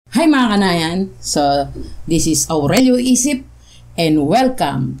Hi mga kanayan! So, this is Aurelio Isip and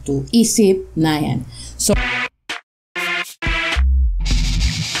welcome to Isipnayan. So,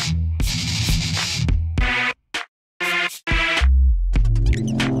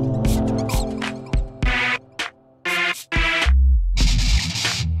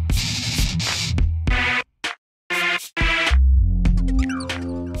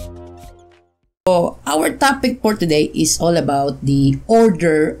 our topic for today is all about the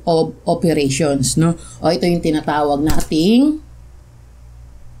order of operations, no? O ito yung tinatawag nating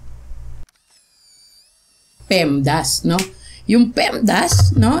PEMDAS, no? Yung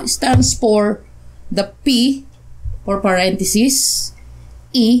PEMDAS, no, stands for the P for parenthesis,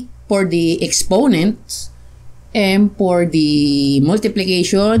 E for the exponent, M for the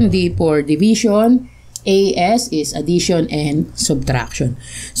multiplication, D for division, AS is addition and subtraction.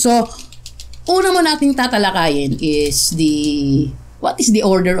 So, una mo nating tatalakayin is what is the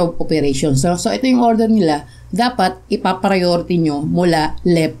order of operations. So ito yung order nila. Dapat ipapriority nyo mula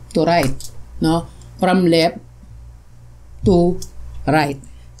left to right, no? From left to right.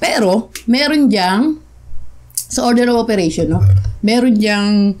 Pero meron diyang sa order of operation, no? Meron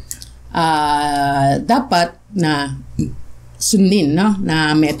diyang dapat na sundin, no,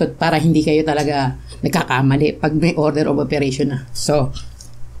 na method para hindi kayo talaga nagkakamali pag may order of operation na. So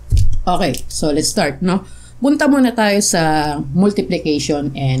okay, so let's start, no? Punta muna tayo sa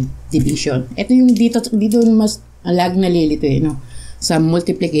multiplication and division. Ito yung dito mas lagi nalilito no? Sa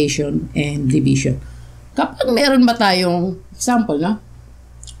multiplication and division. Kapag meron ba tayong example, no?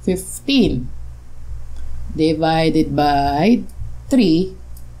 15 divided by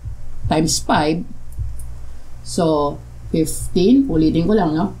 3 times 5. So, 15, ulitin ko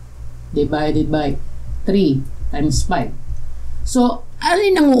lang, no? Divided by 3 times 5. So,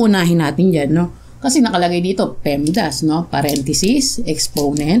 alin ang uunahin natin dyan, no? Kasi nakalagay dito, PEMDAS, no? Parenthesis,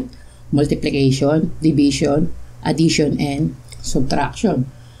 exponent, multiplication, division, addition, and subtraction.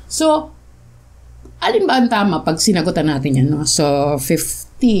 So, alin ba ang tama pag sinagutan natin yan, no? So,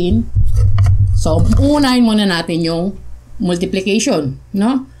 15. So, uunahin muna natin yung multiplication,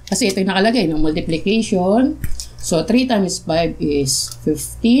 no? Kasi ito yung nakalagay, no? Multiplication. So, 3 times 5 is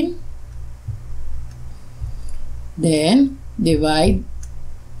 15. Then, divide.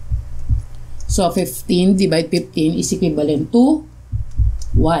 So, 15 divide 15 is equivalent to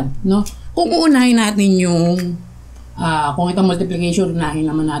 1, no? Kung uunahin natin yung kung itong multiplication, unahin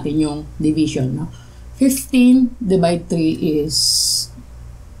naman natin yung division, no? 15 divide 3 is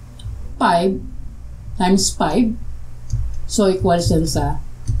 5 times 5. So, equals yan sa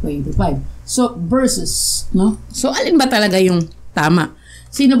 25. So, versus, no? So, alin ba talaga yung tama?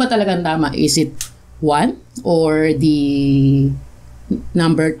 Sino ba talagang tama? Is it 1 or the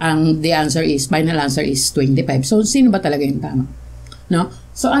number, the answer is, final answer is 25. So, sino ba talaga yung tama? No?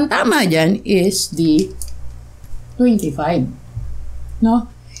 So, ang tama dyan is the 25.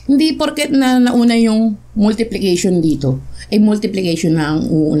 No? Hindi porket na nauna yung multiplication dito, ay multiplication na ang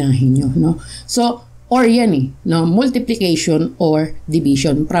uunahin nyo. No? So, or yan no? Multiplication or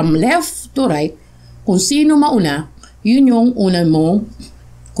division. From left to right, kung sino mauna, yun yung una mong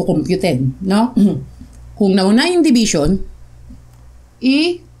kukumputin. No? Kung nauna yung division,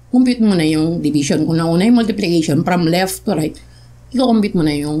 i-compute mo na yung division. Kung nauna yung multiplication, from left to right, i-compute mo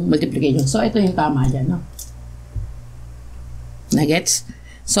na yung multiplication. So, ito yung tama dyan, no? Nagets?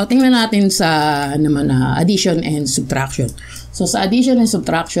 So, tingnan natin sa naman addition and subtraction. So, sa addition and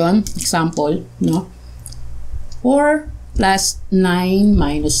subtraction, example, no? 4 plus 9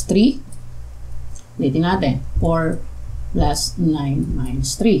 minus 3. Ulitin natin. 4 plus 9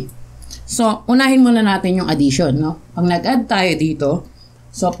 minus 3. So, unahin muna natin yung addition, no? Pag nag-add tayo dito,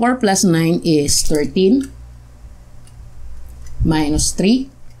 so 4 plus 9 is 13 minus 3.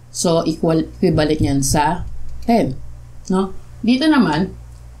 So, equivalent yan sa 10, no? Dito naman,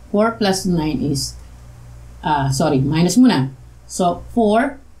 4 plus 9 is, minus muna. So,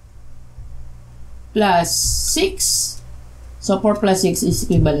 4 plus 6. So, 4 plus 6 is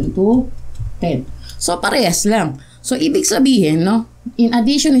equivalent to 10. So, parehas lang. So, ibig sabihin, no, in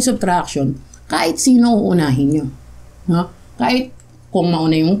addition and subtraction, kahit sino uunahin nyo. No? Kahit kung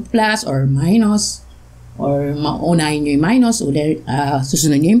mauna yung plus or minus, or maunahin nyo yung minus,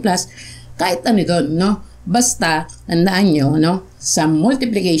 susunod nyo yung plus, kahit ano doon, no? Basta, tandaan nyo, no, sa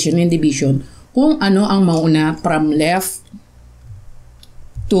multiplication and division, kung ano ang mauna from left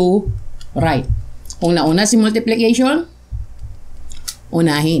to right. Kung nauna si multiplication,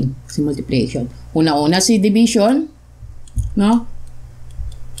 unahin si multiplication. Kung nauna si division, no,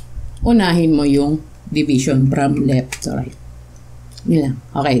 unahin mo yung division from left to right. Yun lang.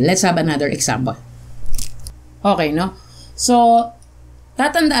 Okay, let's have another example. Okay, no? So,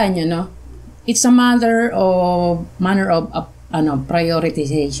 tatandaan nyo, no? It's a manner of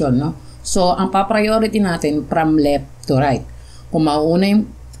prioritization, no? So, ang pa-priority natin from left to right. Kung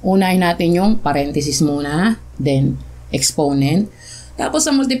unahin natin yung parenthesis muna, then exponent. Tapos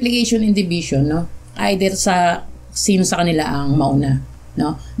sa multiplication and division, no? Either sino sa kanila ang mauna,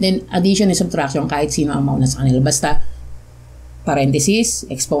 no? Then addition and subtraction, kahit sino ang mauna sa kanila. Basta parenthesis,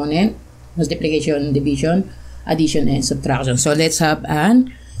 exponent, multiplication, division, addition and subtraction. So let's have an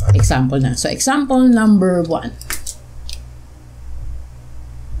example na. So example number 1.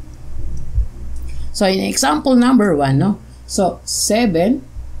 So in example number 1, no? So 7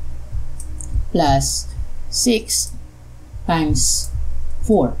 plus 6 times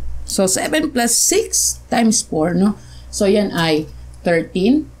 4. So 7 plus 6 times 4, no? So yan ay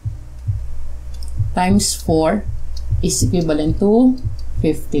 13 times 4 is equivalent to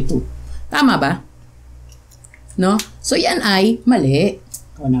 52. Tama ba? No? So yan ay mali.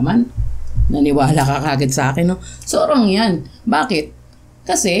 O naman, naniwala ka kagad sa akin, no? So wrong yan. Bakit?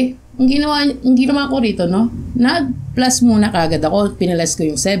 Kasi ang ginawa ko rito, no? Nag-plus muna kagad ako. Pinalas ko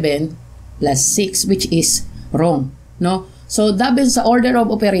yung 7 plus 6, which is wrong, no? So double sa order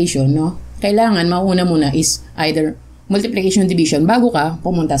of operation, no? Kailangan mauna muna is either multiplication, division bago ka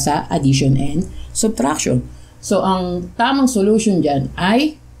pumunta sa addition and subtraction. So ang tamang solution dyan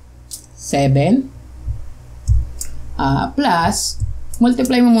ay 7 plus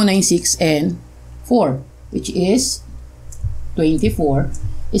multiply mo muna yung 6 and 4, which is 24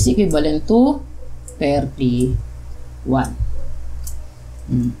 is equivalent to 31.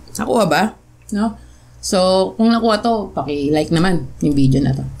 Nakuha ba? No? So, kung nakuha to, paki-like naman yung video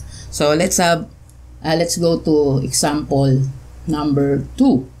na to. So, let's go to example number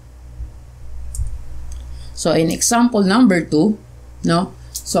 2. So, in example number 2, no?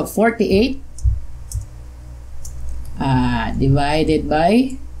 So, 48 divided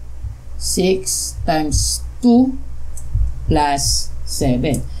by 6 times 2 plus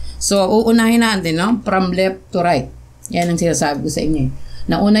 7. So, uunahin natin, no? From left to right. Yan ang sinasabi ko sa inyo.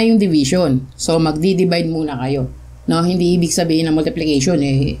 Nauna yung division. So, magdi-divide muna kayo. No? Hindi ibig sabihin na multiplication,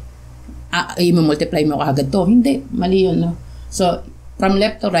 i-multiply mo kagad to. Hindi. Mali yun, no? So, from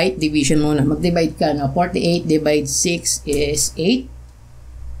left to right, division muna. Mag-divide ka, no? 48 divided 6 is 8.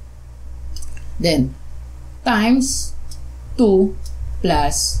 Then, times 2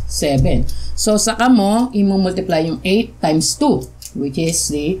 plus 7. So, saka mo, i-multiply yung 8 times 2, which is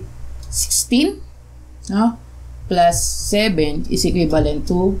the 16, no? Plus 7 is equivalent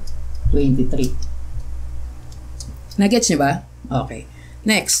to 23. Nagets niyo ba? Okay.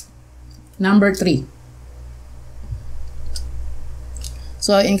 Next, number 3.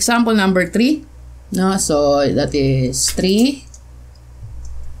 So, in example number 3, no? So, that is 3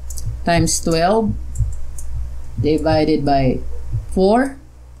 times 12 divided by 4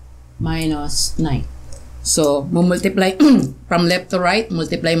 minus 9. So, multiply from left to right,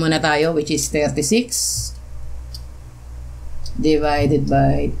 multiply muna tayo, which is 36 divided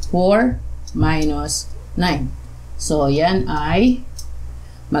by 4 minus 9. So, yan ay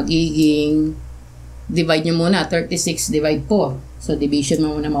magiging, divide nyo muna, 36 divide 4. So, division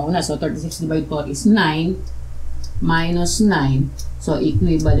mo muna mauna. So, 36 divide 4 is 9 minus 9. So,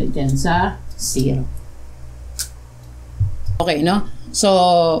 equivalent yan sa 0. Okay, no? So,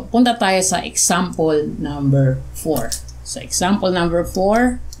 punta tayo sa example number 4. So, example number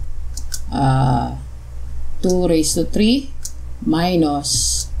 4, 2 raised to 3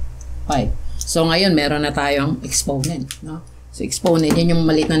 minus 5. So, ngayon, meron na tayong exponent, no? So, exponent, yan yung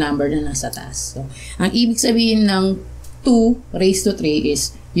maliit na number na nasa taas. So, ang ibig sabihin ng 2 raised to 3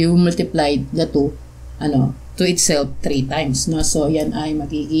 is you multiplied the 2, to itself 3 times, no? So, yan ay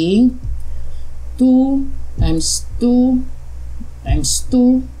magiging 2 times 2 times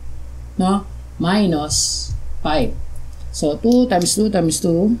 2, no? Minus 5. So, 2 times 2 times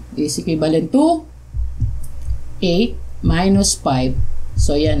 2 is equivalent to 8 minus 5.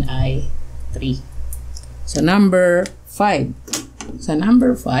 So, yan ay 3. So, number 5. Sa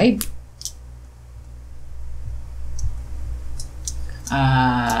number 5,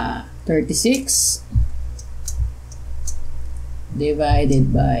 36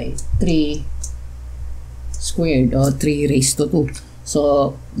 divided by 3 squared o 3 raised to 2.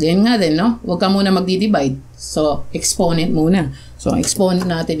 So, ganyan nga din, no? Huwag ka muna magdi-divide. So, exponent muna. So, ang exponent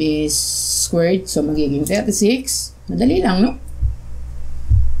natin is squared. So, magiging 36. Madali lang, no?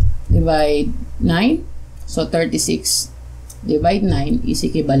 Divide 9. So, 36 divide 9 is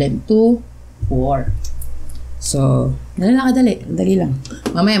equivalent to 4. So, dali lang kadali. Dali lang.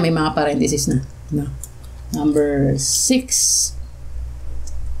 Mamaya may mga parenthesis na. No? Number 6.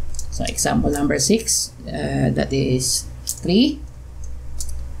 So, example number 6, that is 3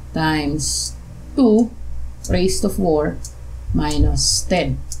 times 2 raised to 4 minus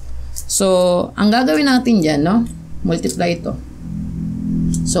 10. So, ang gagawin natin dyan, no? Multiply ito.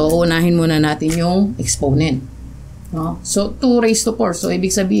 So, unahin muna natin yung exponent. No? So, 2 raised to 4. So,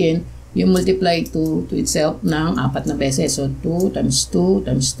 ibig sabihin, yung multiply to itself ng 4 na beses. So, 2 times 2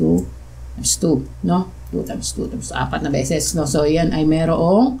 times 2 times 2. No? 2 times 2 times 4 na beses. No? So, yan ay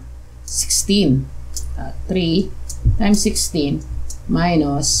merong 16. 3 times 16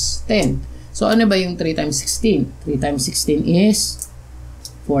 minus 10. So, ano ba yung 3 times 16? 3 times 16 is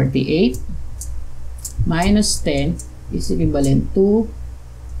 48 minus 10 is equivalent to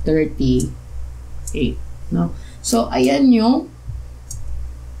 38. No? So, ayan yung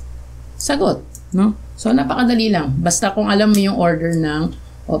sagot. No? So, napakadali lang. Basta kung alam mo yung order ng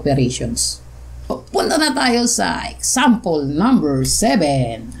operations. Punta na tayo sa example number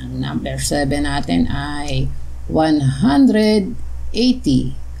 7. Ang number 7 natin ay 180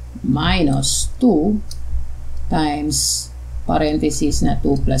 minus 2 times parenthesis na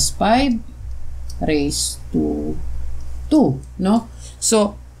 2 plus 5 raised to 2. No?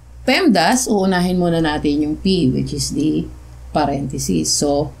 So, PEMDAS, uunahin muna natin yung P, which is the parenthesis.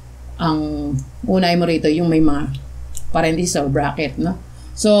 So, ang unahin mo rito yung may mga parenthesis or bracket. No?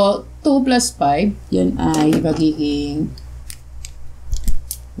 So, 2 plus 5, yun ay magiging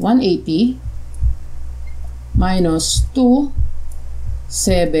 180 minus 2,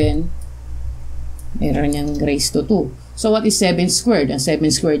 7, meron niyang raised to 2. So, what is 7 squared? Ang 7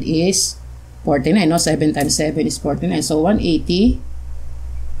 squared is 49, no? 7 times 7 is 49. So, 180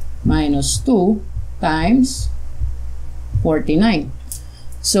 minus 2 times 49.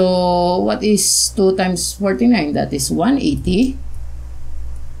 So, what is 2 times 49? That is 180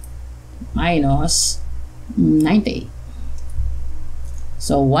 minus 98.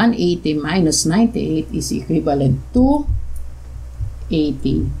 So, 180 minus 98 is equivalent to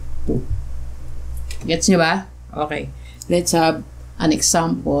 82. Gets nyo ba? Okay. Let's have an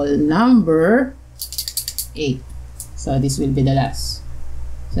example number 8. So, this will be the last.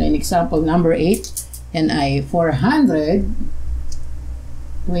 So, in example number 8, and I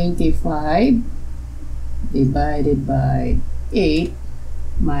 425 divided by 8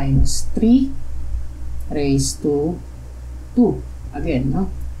 minus 3 raised to 2. Again, no?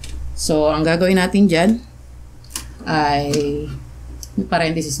 So, ang gagawin natin dyan ay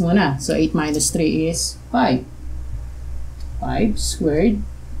parenthesis muna. So, 8 minus 3 is 5. 5 squared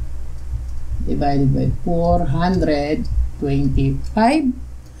divided by 425.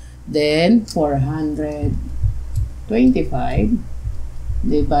 Then, 425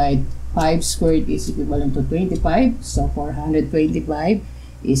 divide 5 squared is equivalent to 25. So, 425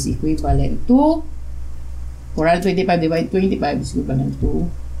 is equivalent to 425 divided 25 is equivalent to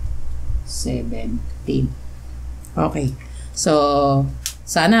 17. Okay. So,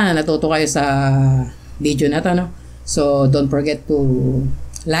 sana natuto kayo sa video na to, no? So, don't forget to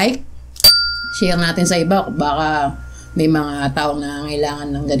like, share natin sa iba, baka may mga taong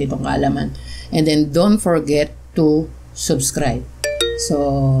nangangailangan ng ganitong kaalaman. And then, don't forget to subscribe.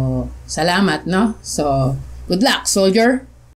 So, salamat, no? So, good luck, soldier!